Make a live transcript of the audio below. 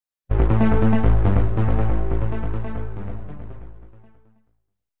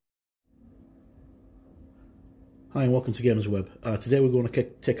Hi and welcome to Gamers Web. Today we're going to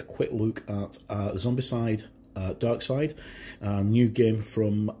take a quick look at Zombicide Dark Side, a new game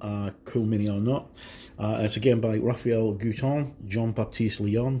from Cool Mini or Not. It's a game by Raphael Gouton, Jean-Baptiste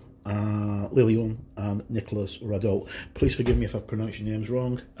Lyon, and Nicolas Radot. Please forgive me if I pronounce your names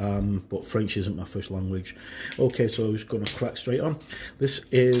wrong, but French isn't my first language. Okay, so I'm just going to crack straight on. This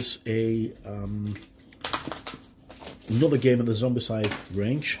is another game in the Zombicide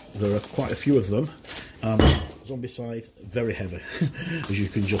range. There are quite a few of them. Zombicide, very heavy, as you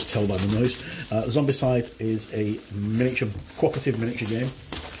can just tell by the noise. Zombicide is a cooperative miniature game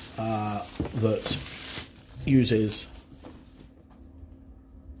that uses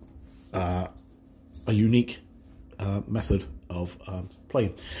a unique method of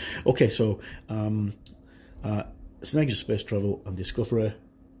playing. Okay, so it's an age of space travel and discovery.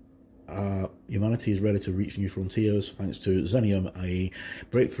 Humanity is ready to reach new frontiers thanks to Xenium, a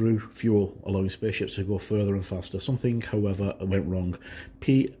breakthrough fuel allowing spaceships to go further and faster. Something, however, went wrong.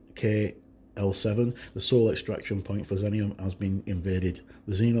 PKL7, the sole extraction point for Xenium, has been invaded.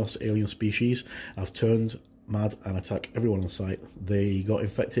 The Xenos alien species have turned mad and attack everyone on sight. They got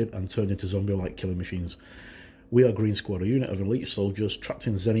infected and turned into zombie-like killing machines. We are Green Squad, a unit of elite soldiers trapped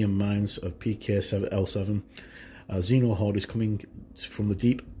in Xenium mines of PKL7. A Xeno horde is coming from the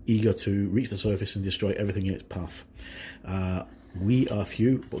deep, eager to reach the surface and destroy everything in its path. We are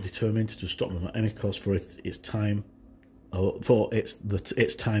few, but determined to stop them at any cost. For it's time for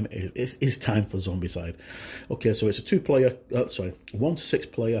Zombicide. Okay, so it's a 1 to 6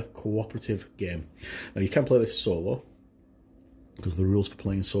 player cooperative game. Now you can play this solo, because the rules for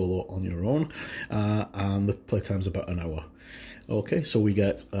playing solo on your own, and the playtime's about an hour. Okay, so we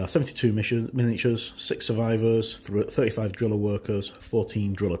get 72 miniatures, 6 survivors, 35 driller workers,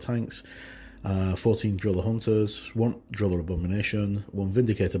 14 driller tanks, 14 driller hunters, 1 driller abomination, 1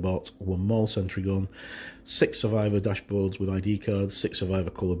 vindicator bot, 1 maul sentry gun, 6 survivor dashboards with ID cards, 6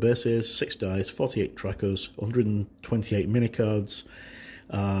 survivor colour bases, 6 dice, 48 trackers, 128 mini cards,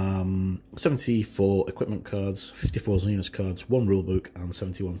 74 equipment cards, 54 Xenos cards, 1 rulebook, and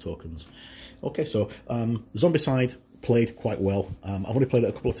 71 tokens. Okay, so Zombicide played quite well. I've only played it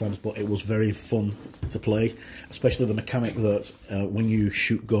a couple of times, but it was very fun to play, especially the mechanic that when you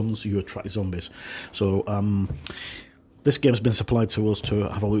shoot guns, you attract zombies. So this game's been supplied to us to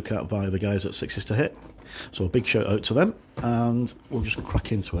have a look at by the guys at Sixes to Hit. So a big shout out to them, and we'll just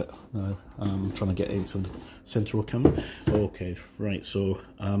crack into it. Now I'm trying to get into the central camera. Okay, right, so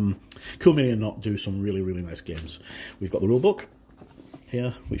Cool Mini and Not do some really nice games. We've got the rule book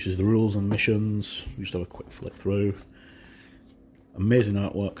here, which is the rules and missions. We just have a quick flick through. Amazing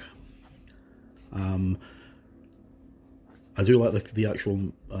artwork. I do like the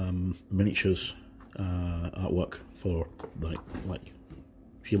actual miniatures artwork for like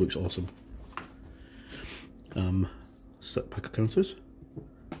she looks awesome. Set pack of counters,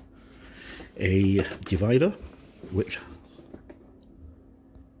 a divider, which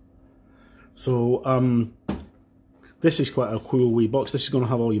this is quite a cool wee box. This is going to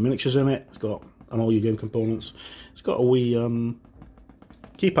have all your miniatures in it. It's got and all your game components. It's got a wee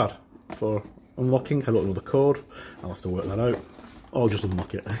keypad for unlocking. I don't know the code. I'll have to work that out. Or just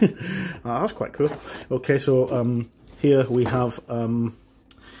unlock it. That's quite cool. Okay, so here we have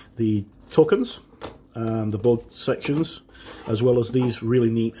the tokens and the board sections, as well as these really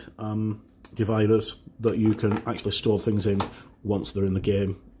neat dividers that you can actually store things in once they're in the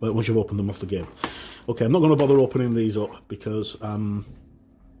game, once you've opened them off the game. Okay, I'm not going to bother opening these up because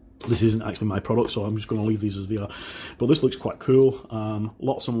this isn't actually my product, so I'm just going to leave these as they are. But this looks quite cool.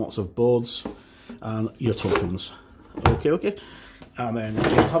 Lots and lots of boards and your tokens. Okay. And then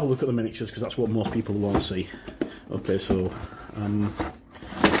we'll have a look at the miniatures, because that's what most people want to see. Okay, so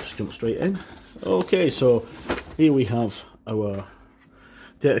just jump straight in. Okay, so here we have our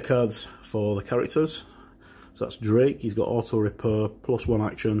data cards for the characters. So that's Drake. He's got auto repair, +1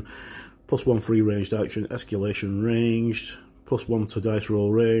 action, +1 free ranged action, escalation ranged, +1 to dice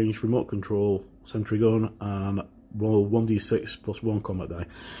roll range, remote control, sentry gun, and roll 1d6 +1 combat die.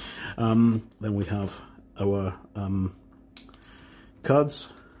 Then we have our cards.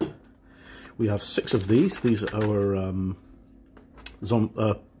 We have 6 of these. These are our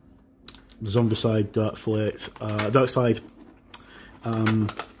Zombicide Dark Side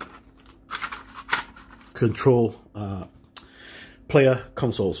control player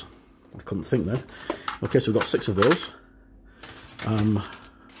consoles. I couldn't think then. Okay, so we've got 6 of those.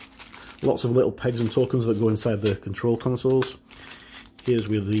 Lots of little pegs and tokens that go inside the control consoles. Here's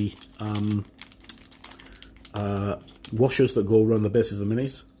with the washers that go around the bases of the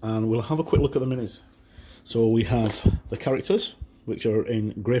minis, and we'll have a quick look at the minis. So we have the characters. which are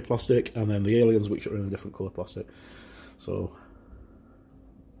in grey plastic, and then the aliens, which are in a different colour plastic. So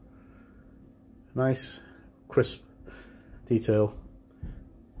nice, crisp detail.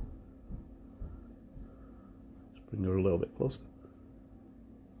 Let's bring her a little bit closer.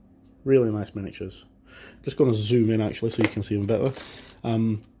 Really nice miniatures. Just going to zoom in actually so you can see them better.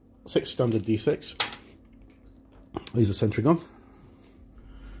 6 standard D6. These are sentry gun.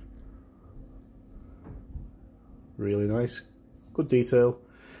 Really nice. Good detail.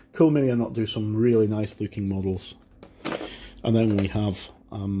 Cool Mini and Not do some really nice looking models. And then we have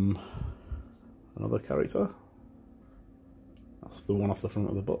another character. That's the one off the front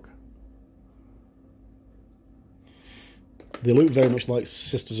of the book. They look very much like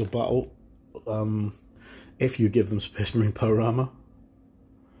Sisters of Battle, if you give them Space Marine power armor.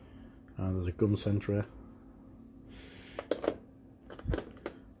 There's a gun sentry.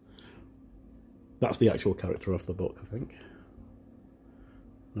 That's the actual character of the book, I think.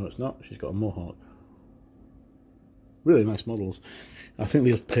 No, it's not. She's got a mohawk. Really nice models. I think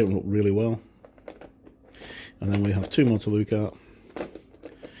these paint up really well. And then we have 2 more to look at.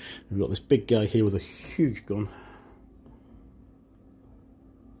 We've got this big guy here with a huge gun.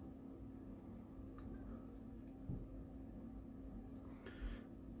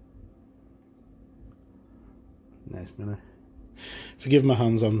 Nice mini. Forgive my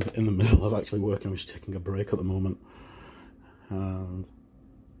hands, I'm in the middle of actually working, I'm just taking a break at the moment. And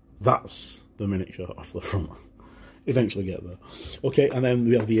that's the miniature off the front. Eventually get there. Okay, and then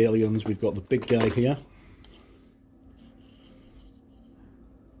we have the aliens. We've got the big guy here.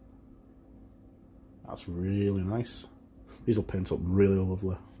 That's really nice. These will paint up really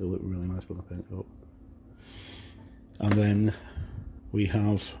lovely. They look really nice when they're painted up. And then we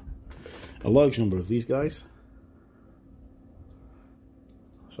have a large number of these guys.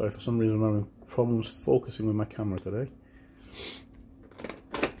 Sorry, for some reason I'm having problems focusing with my camera today.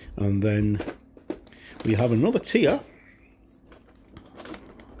 And then we have another tier.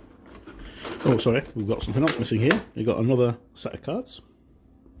 Oh, sorry, we've got something else missing here. We've got another set of cards.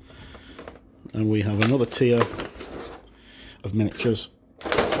 And we have another tier of miniatures.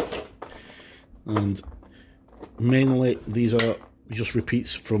 And mainly these are just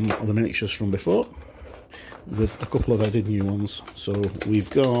repeats from the miniatures from before, with a couple of added new ones. So we've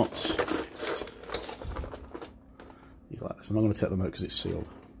got these like this. I'm not going to take them out because it's sealed.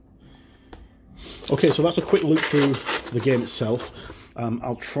 Okay, so that's a quick look through the game itself.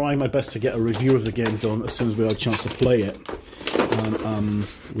 I'll try my best to get a review of the game done as soon as we have a chance to play it. And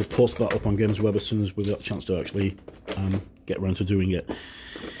we'll post that up on Games Web as soon as we've got a chance to actually get around to doing it.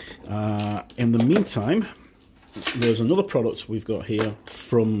 In the meantime, there's another product we've got here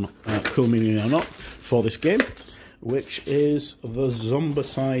from Cool Mini or Not for this game, which is the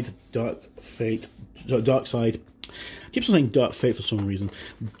Zombicide Dark Side. I keep on saying Dark Fate for some reason.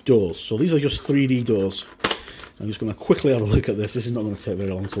 Doors. So these are just 3D doors. I'm just going to quickly have a look at this. This is not going to take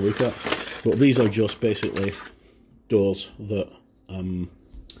very long to look at, but these are just basically doors that they're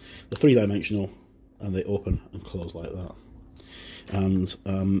 3-dimensional and they open and close like that. And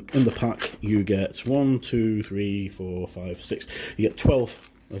in the pack you get 1, 2, 3, 4, 5, 6. You get 12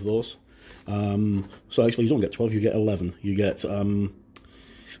 of those. So actually you don't get 12, you get 11. You get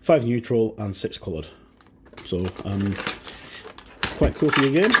 5 neutral and 6 coloured. So quite cool for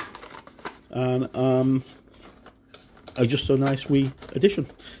your game. And just a nice wee addition.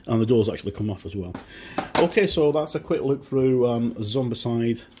 And the doors actually come off as well. Okay, so that's a quick look through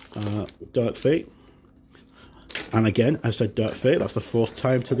Zombicide Dark Fate. And again, I said Dark Fate, that's the 4th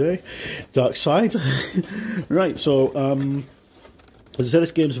time today. Dark Side. Right, so as I said,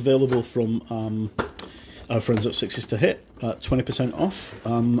 this game's available from our friends at Sixes to Hit at 20% off.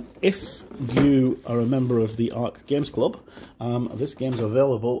 If you are a member of the Arc Games Club, this game's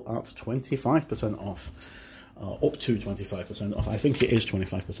available at 25% off. Up to 25% off. I think it is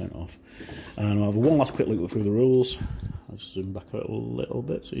 25% off. And I'll have one last quick look through the rules. I'll just zoom back out a little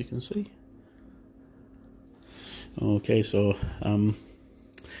bit so you can see. Okay, so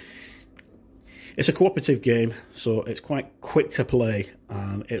it's a cooperative game, so it's quite quick to play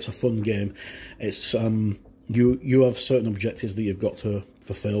and it's a fun game. It's you have certain objectives that you've got to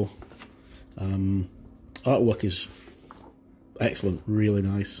fulfill. Artwork is excellent, really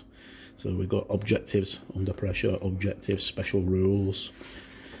nice. So we've got objectives, under pressure, objectives, special rules.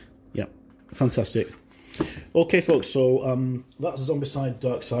 Yeah, fantastic. Okay, folks, so that's Zombicide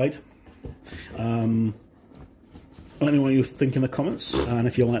Dark Side. Let me know what you think in the comments, and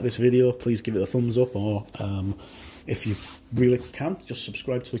if you like this video, please give it a thumbs up, or if you really can, just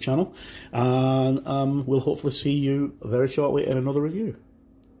subscribe to the channel, and we'll hopefully see you very shortly in another review.